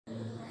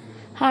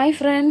Hi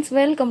friends,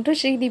 welcome to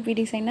sreedeepi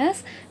designers.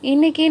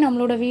 இன்னைக்கு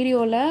நம்மளோட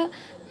வீடியோல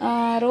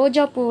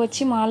ரோஜா பூ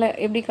வச்சு மாலை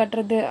எப்படி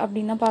கட்டறது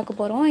அப்படினா பார்க்க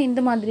போறோம்.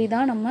 இந்த மாதிரி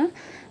தான்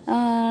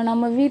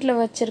நம்ம வீட்ல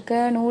வச்சிருக்க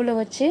நூலை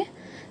வச்சு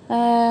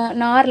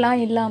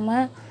நார்லாம் இல்லாம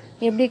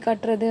எப்படி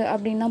கட்டறது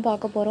அப்படினா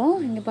பார்க்க போறோம்.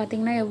 இங்க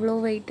பாத்தீங்கன்னா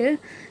எவ்வளவு weight,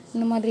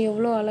 இந்த மாதிரி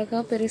எவ்வளவு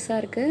அழகா பெருசா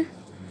இருக்கு.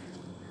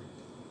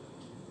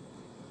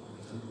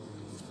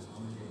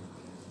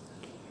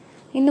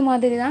 இந்த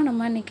மாதிரி தான்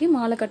நம்ம இன்னைக்கு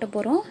மாலை கட்ட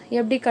போறோம்.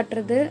 எப்படி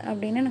கட்டறது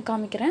அப்படினு நான்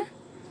காமிக்கிறேன்.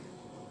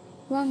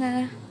 வாங்க.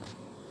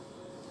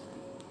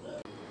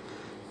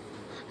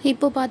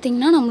 இப்போ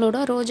பாத்தீங்கன்னா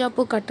நம்மளோட ரோஜா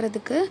பூ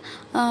கட்டறதுக்கு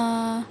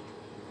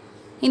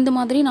இந்த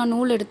மாதிரி நான்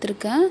நூல்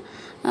எடுத்துர்க்கேன்.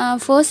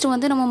 ஃபர்ஸ்ட்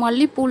வந்து நம்ம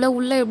மல்லிப்பூல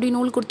உள்ள எப்படி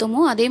நூல் கொடுத்தோமோ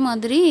அதே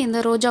மாதிரி இந்த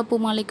ரோஜா பூ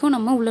மாலைக்கும்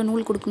நம்ம உள்ள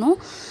நூல் கொடுக்கணும்.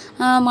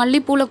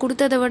 மல்லிப்பூல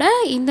கொடுத்ததை விட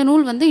இந்த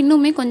நூல் வந்து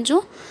இன்னுமே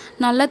கொஞ்சம்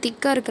நல்லா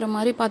திக்கா இருக்கிற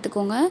மாதிரி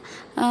பாத்துக்கோங்க.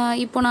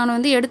 இப்போ நான்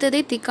வந்து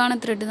எடுத்ததே திக்கான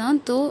thread தான்.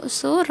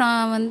 சோ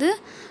நான் வந்து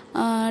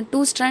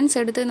 2 strands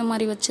எடுத்து இந்த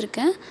மாதிரி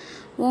வச்சிருக்கேன்.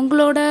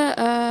 உங்களோட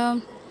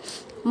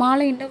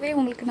மாலை இன்னவே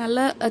உங்களுக்கு நல்ல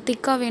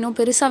திக்கா வேணும்,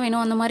 பெருசா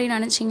வேணும் அந்த மாதிரி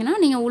நினைச்சீங்கன்னா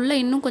நீங்க உள்ள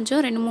இன்னும்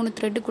கொஞ்சம் 2-3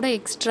 thread கூட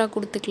எக்ஸ்ட்ரா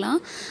கொடுத்துக்கலாம்.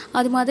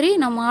 அது மாதிரி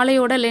நான்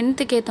மாலையோட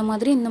லெந்த்க்கு ஏத்த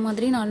மாதிரி இந்த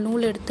மாதிரி நான்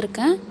நூல்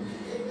எடுத்துர்க்கேன்.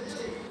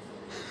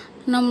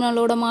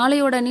 நம்மளோட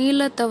மாலையோட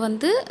நீளத்தை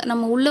வந்து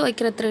நம்ம உள்ள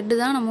வைக்கிற thread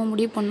தான் நம்ம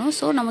முடிவு பண்ணனும்.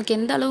 சோ நமக்கு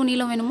எந்த அளவு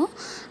நீளம் வேணுமோ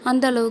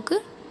அந்த அளவுக்கு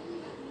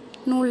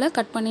நூலை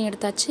கட் பண்ணி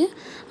எடுத்தாச்சு.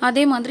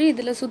 அதே மாதிரி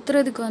இதுல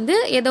சுத்துறதுக்கு வந்து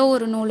ஏதோ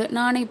ஒரு நூல்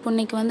நான் இப்போ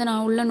இன்னைக்கு வந்து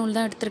நான் உள்ள நூல்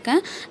தான் எடுத்துர்க்கேன்.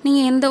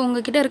 நீங்க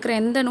உங்ககிட்ட இருக்கிற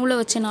எந்த நூலை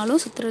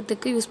வச்சனாலும்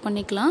சுத்துறதுக்கு யூஸ்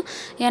பண்ணிக்கலாம்.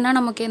 ஏன்னா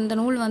நமக்கு இந்த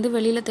நூல் வந்து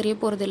வெளியில தெரிய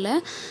போறது இல்ல.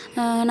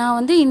 நான்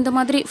வந்து இந்த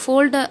மாதிரி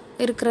ஃபோல்ட்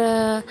இருக்கிற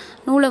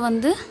நூலை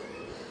வந்து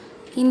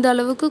இந்த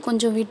அளவுக்கு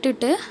கொஞ்சம்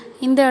விட்டுட்டு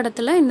இந்த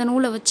இடத்துல இந்த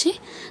நூலை வச்சு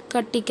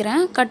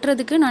கட்டிக்கிறேன்.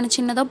 கட்டறதுக்கு நான்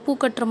சின்னதா பூ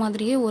கட்டற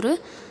மாதிரியே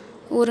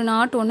ஒரு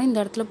நாட் ஒன்னு இந்த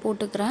இடத்துல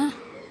போட்டுக்கறேன்.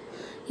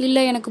 இல்ல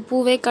எனக்கு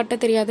பூவே கட்ட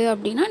தெரியாது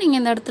அப்படினா நீங்க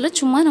இந்த இடத்துல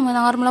சும்மா நம்ம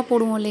நார்மலா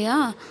போடுவோம் இல்லையா,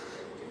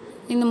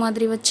 இந்த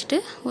மாதிரி வச்சிட்டு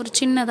ஒரு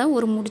சின்னதா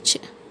ஒரு முடிச்சு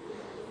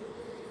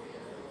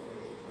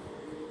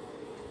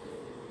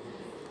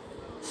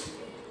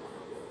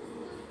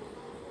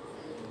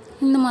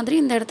இந்த மாதிரி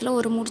இந்த இடத்துல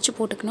ஒரு முடிச்சு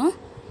போட்டுக்கணும்.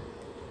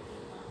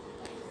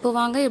 இப்போ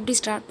வாங்க எப்படி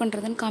ஸ்டார்ட்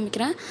பண்றதுன்னு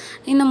காமிக்கிறேன்.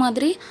 இந்த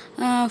மாதிரி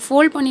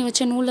ஃபோல்ட் பண்ணி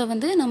வச்ச நூலை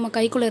வந்து நம்ம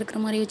கைக்குள்ள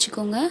இருக்கிற மாதிரி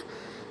வச்சுக்கோங்க.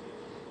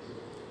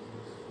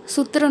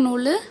 சுத்துற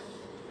நூல்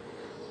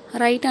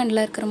ரைட்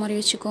ஹேண்ட்ல இருக்கிற மாதிரி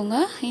வச்சுக்கோங்க.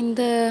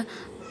 இந்த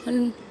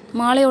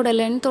மாலையோட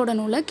லெந்த்தோட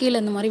நூலை கீழ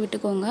இந்த மாதிரி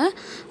விட்டுக்கோங்க.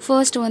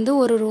 ஃபர்ஸ்ட் வந்து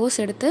ஒரு ரோஸ்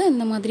எடுத்து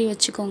இந்த மாதிரி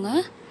வச்சுக்கோங்க.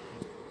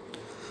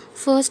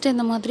 ஃபர்ஸ்ட்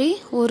இந்த மாதிரி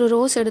ஒரு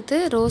ரோஸ் எடுத்து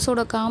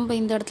ரோஸோட காம்பை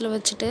இந்த இடத்துல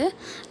வச்சிட்டு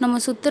நம்ம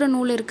சுத்துற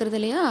நூல் இருக்குது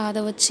இல்லையா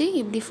அதை வச்சு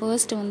இப்படி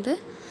ஃபர்ஸ்ட் வந்து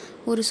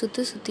ஒரு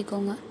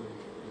சுத்திக்கோங்க.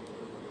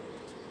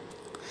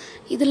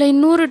 இதுல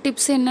இன்னொரு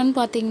டிப்ஸ் என்னன்னு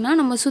பாத்தீங்கன்னா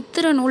நம்ம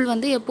சுத்துற நூல்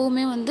வந்து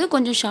எப்பவுமே வந்து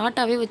கொஞ்சம்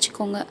ஷார்ட்டாவே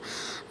வச்சுக்கோங்க.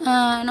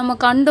 நம்ம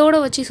கண்டோட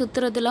வச்சு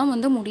சுத்துறதுலாம்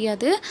வந்து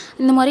முடியாது.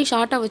 இந்த மாதிரி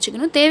ஷார்ட்டா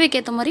வச்சுக்கணும். தேவைக்கு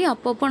ஏத்த மாதிரி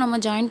அப்பப்போ நம்ம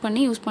ஜாயின்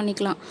பண்ணி யூஸ்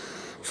பண்ணிக்கலாம்.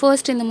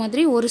 ஃபர்ஸ்ட் இந்த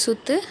மாதிரி ஒரு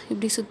சுத்து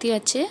இப்படி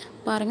சுத்தியாச்சு.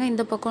 பாருங்க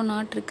இந்த பக்கம்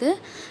நாட் இருக்கு.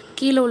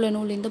 கீழ உள்ள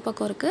நூல் இந்த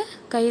பக்கம் இருக்கு.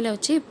 கையில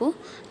வச்சு இப்போ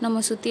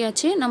நம்ம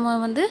சுத்தியாச்சு. நம்ம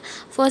வந்து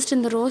ஃபர்ஸ்ட்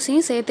இந்த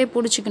ரோஸையும் சேர்த்தே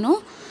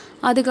புடிச்சுக்கணும்.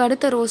 அதுக்கு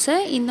அடுத்த ரோஸை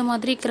இந்த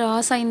மாதிரி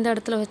கிராஸா இந்த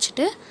இடத்துல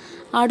வச்சிட்டு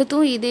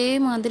அடுத்தும் இதே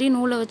மாதிரி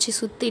நூலை வச்சு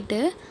சுத்திட்டு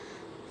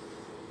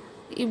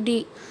இப்படி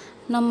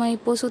நம்ம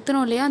இப்போ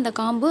சுத்துறோம் இல்லையா அந்த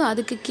காம்பு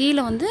அதுக்கு கீழ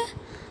வந்து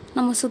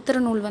நம்ம சுத்துற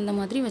நூல் வந்த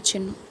மாதிரி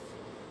வச்சிடணும்.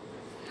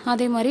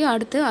 அதே மாதிரி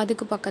அடுத்து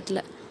அதுக்கு பக்கத்துல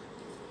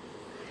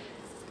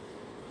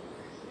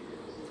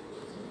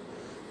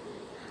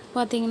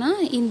பாத்தீங்கன்னா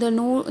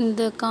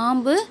இந்த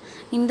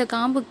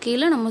காம்பு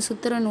கீழ நம்ம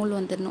சுத்துற நூல்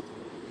வந்துடணும்.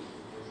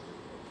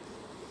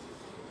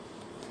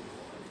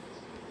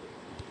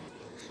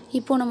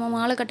 இப்போ நம்ம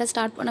மாலை கட்ட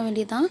ஸ்டார்ட் பண்ண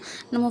வேண்டியதுதான்.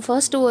 நம்ம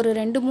ஃபர்ஸ்ட் ஒரு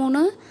 2-3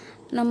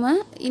 நம்ம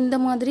இந்த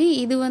மாதிரி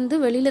இது வந்து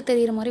வெளியில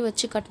தெரியுற மாதிரி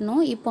வச்சு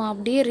கட்டணும். இப்போ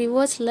அப்படியே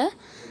ரிவர்ஸ்ல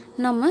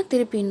நம்ம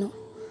திருப்பிடணும்.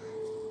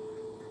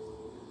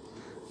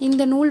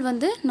 இந்த நூல்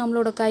வந்து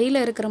நம்மளோட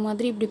கையில இருக்கிற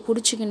மாதிரி இப்படி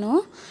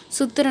புடிச்சுக்கணும்.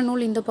 சுத்துற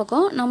நூல் இந்த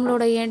பக்கம்,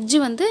 நம்மளோட எட்ஜ்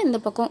வந்து இந்த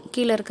பக்கம்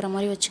கீழ இருக்கிற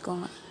மாதிரி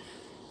வச்சுக்கோங்க.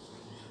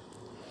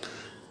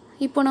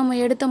 இப்போ நம்ம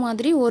எடுத்த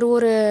மாதிரி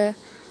ஒரு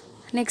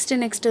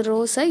நெக்ஸ்ட்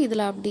ரோஸை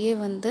இதுல அப்படியே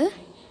வந்து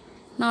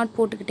நாட்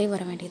போட்டுக்கிட்டே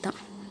வர வேண்டியதுதான்.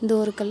 இந்த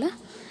ஒருக்கல்ல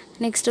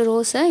நெக்ஸ்ட்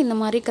ரோஸை இந்த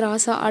மாதிரி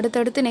கிராஸா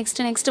அடுத்து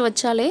நெக்ஸ்ட்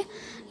வச்சாலே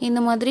இந்த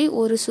மாதிரி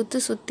ஒரு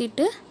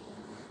சுத்திட்டு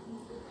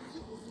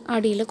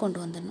அடியில கொண்டு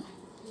வந்துடணும்.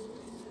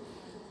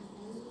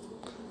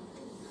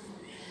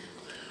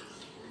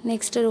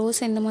 நெக்ஸ்ட்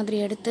ரோஸ் இந்த மாதிரி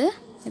எடுத்து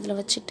இதுல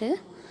வச்சிட்டு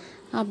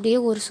அப்படியே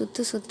ஒரு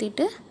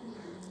சுத்திட்டு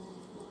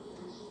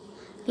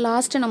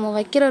லாஸ்ட் நம்ம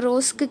வைக்கிற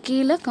ரோஸ்க்கு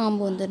கீழ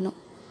காம்பு வந்துடணும்.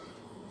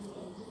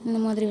 இந்த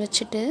மாதிரி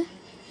வச்சிட்டு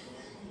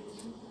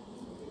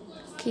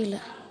கீழ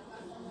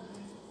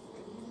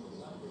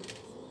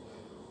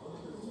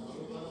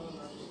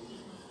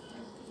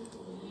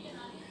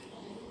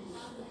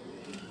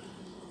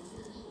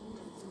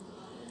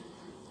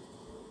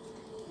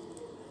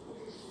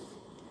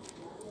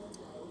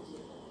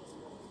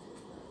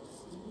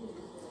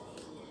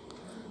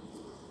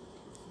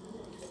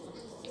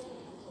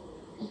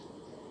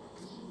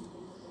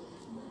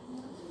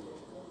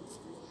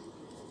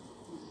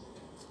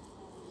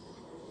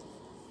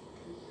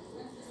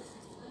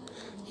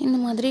இந்த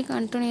மாதிரி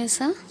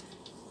கண்டினியூஸாக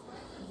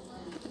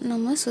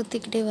நம்ம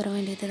சுற்றிக்கிட்டே வர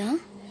வேண்டியது தான்.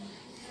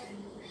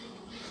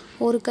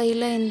 ஒரு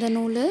கையில் இந்த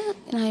நூல்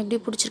நான் எப்படி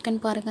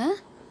பிடிச்சிருக்கேன்னு பாருங்கள்.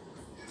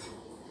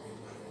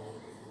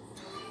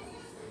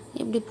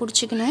 இப்படி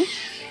பிடிச்சிக்கணும்.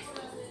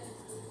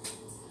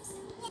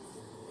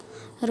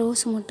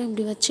 ரோஸ் மட்டும்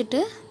இப்படி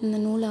வச்சுட்டு இந்த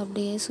நூலை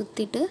அப்படியே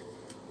சுற்றிட்டு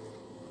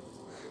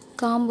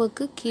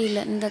காம்புக்கு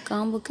கீழே, இந்த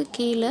காம்புக்கு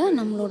கீழே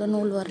நம்மளோட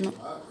நூல் வரணும்.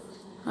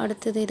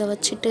 அடுத்தது இதை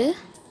வச்சுட்டு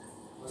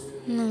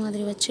இந்த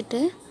மாதிரி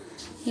வச்சுட்டு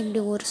இப்படி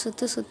ஒரு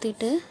சுற்று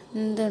சுற்றிட்டு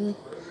இந்த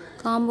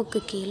காம்புக்கு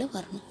கீழே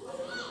வரணும்.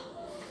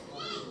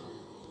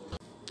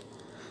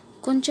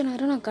 கொஞ்ச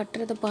நேரம் நான்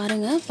கட்டுறதை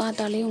பாருங்கள்,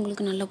 பார்த்தாலே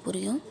உங்களுக்கு நல்லா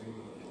புரியும்.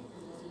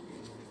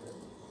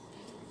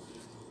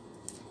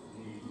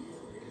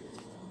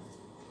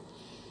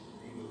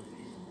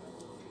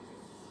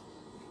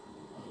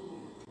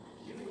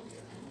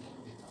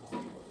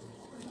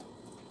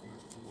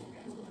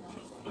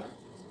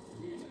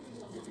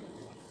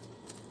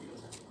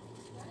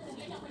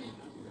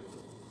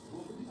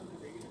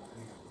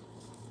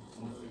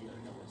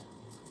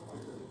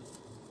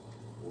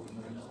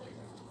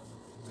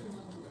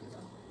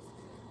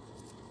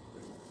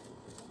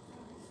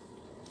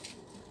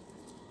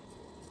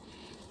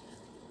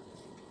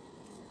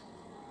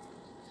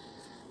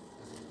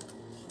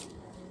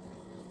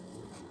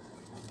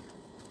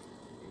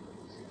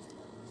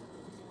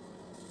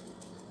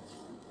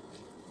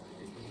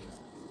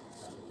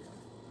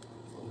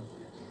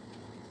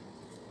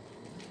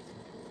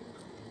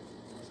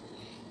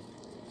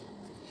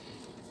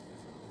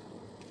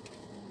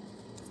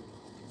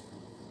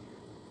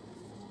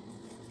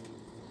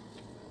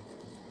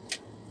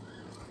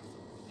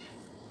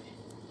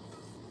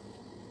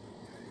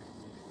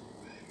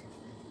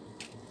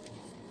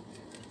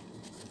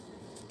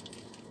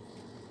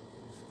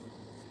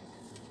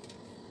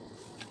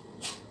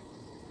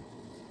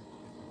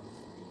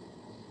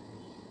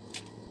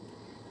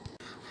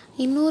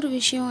 இன்னொரு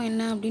விஷயம்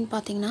என்ன அப்படின்னு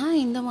பார்த்தீங்கன்னா,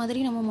 இந்த மாதிரி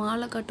நம்ம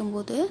மாலை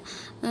கட்டும்போது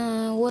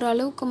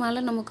ஓரளவுக்கு மேலே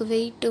நமக்கு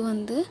வெயிட்டு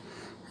வந்து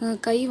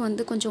கை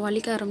வந்து கொஞ்சம்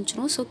வலிக்க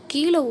ஆரம்பிச்சிடும். ஸோ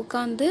கீழே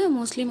உட்காந்து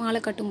மோஸ்ட்லி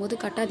மாலை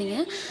கட்டும்போது கட்டாதீங்க.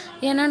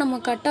 ஏன்னா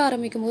நம்ம கட்ட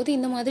ஆரம்பிக்கும் போது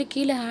இந்த மாதிரி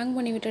கீழே ஹேங்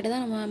பண்ணி விட்டுட்டு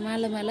தான் நம்ம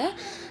மேலே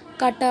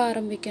கட்ட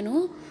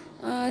ஆரம்பிக்கணும்.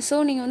 ஸோ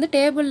நீங்கள் வந்து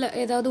டேபிளில்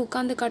ஏதாவது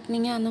உட்காந்து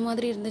கட்டினீங்க அந்த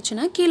மாதிரி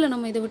இருந்துச்சுன்னா கீழே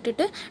நம்ம இதை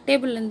விட்டுட்டு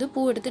டேபிள்லேருந்து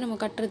பூ எடுத்து நம்ம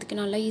கட்டுறதுக்கு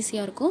நல்லா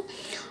ஈஸியாக இருக்கும்.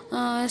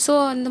 ஸோ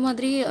அந்த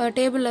மாதிரி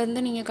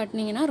டேபிள்லேருந்து நீங்கள்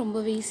கட்டினீங்கன்னா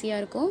ரொம்பவே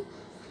ஈஸியாக இருக்கும்.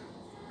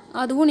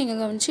 அதுவும்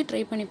நீங்கள் கவனித்து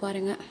ட்ரை பண்ணி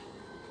பாருங்கள்.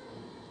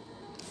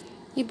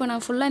 இப்போ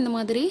நான் ஃபுல்லாக இந்த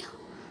மாதிரி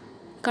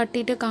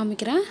கட்டிட்டு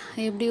காமிக்கிறேன்,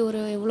 எப்படி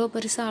எவ்வளோ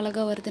பெருசாக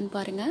அழகாக வருதுன்னு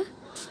பாருங்கள்.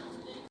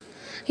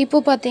 இப்போ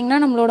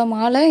பார்த்திங்கன்னா நம்மளோட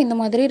மாலை இந்த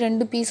மாதிரி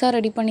 2 பீஸாக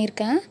ரெடி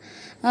பண்ணியிருக்கேன்.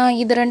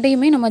 இது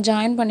ரெண்டையுமே நம்ம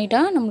ஜாயின் பண்ணிட்டா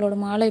நம்மளோட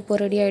மாலை இப்போ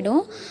ரெடி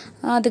ஆகிடும்.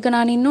 அதுக்கு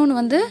நான் இன்னொன்று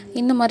வந்து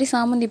இந்த மாதிரி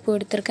சாமந்தி பூ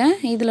எடுத்திருக்கேன்.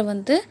 இதில்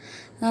வந்து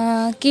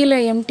கீழே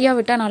எம்டியாக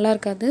விட்டால் நல்லா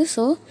இருக்காது.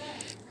 ஸோ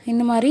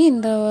இந்த மாதிரி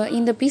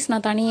இந்த பீஸ்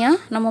நான்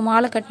தனியாக நம்ம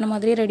மாலை கட்டின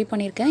மாதிரி ரெடி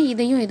பண்ணியிருக்கேன்.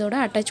 இதையும் இதோட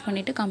அட்டாச்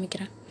பண்ணிவிட்டு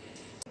காமிக்கிறேன்.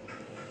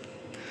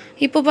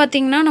 இப்போ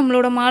பார்த்திங்கன்னா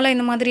நம்மளோட மாலை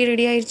இந்த மாதிரி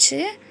ரெடி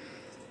ஆயிடுச்சு.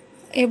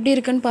 எப்படி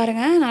இருக்குன்னு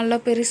பாருங்கள். நல்லா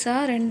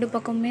பெருசாக 2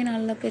 பக்கமுமே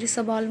நல்லா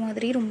பெருசாக பால்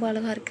மாதிரி ரொம்ப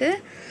அழகாக இருக்குது.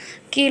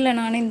 கீழே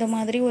நான் இந்த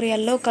மாதிரி ஒரு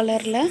எல்லோ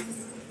கலரில்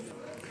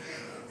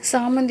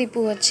சாமந்தி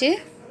பூ வச்சு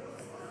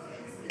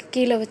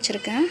கீழே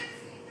வச்சுருக்கேன்.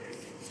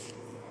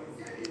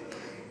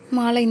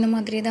 மாலை இந்த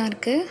மாதிரி தான்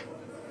இருக்குது.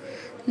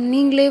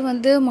 நீங்களே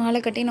வந்து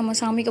மாலை கட்டி நம்ம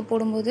சாமிக்கு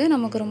போடும்போது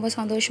நமக்கு ரொம்ப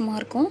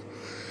சந்தோஷமாக இருக்கும்.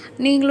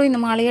 நீங்களும்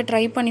இந்த மாலையை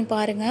ட்ரை பண்ணி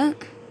பாருங்கள்.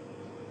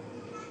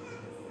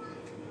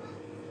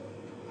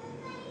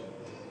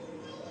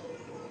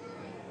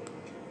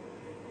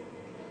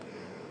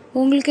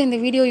 உங்களுக்கு இந்த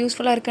வீடியோ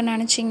யூஸ்ஃபுல்லாக இருக்குன்னு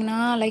நினச்சிங்கன்னா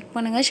லைக்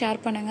பண்ணுங்கள்,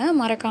 ஷேர் பண்ணுங்கள்.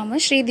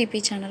 மறக்காமல் ஸ்ரீதீபி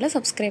சேனலை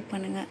சப்ஸ்கிரைப்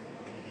பண்ணுங்கள்.